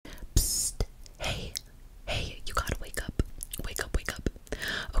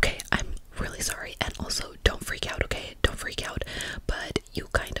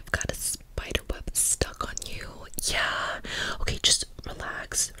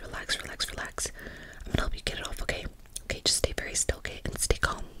relax, relax, relax. I'm gonna help you get it off, okay? Okay, just stay very still, okay? And stay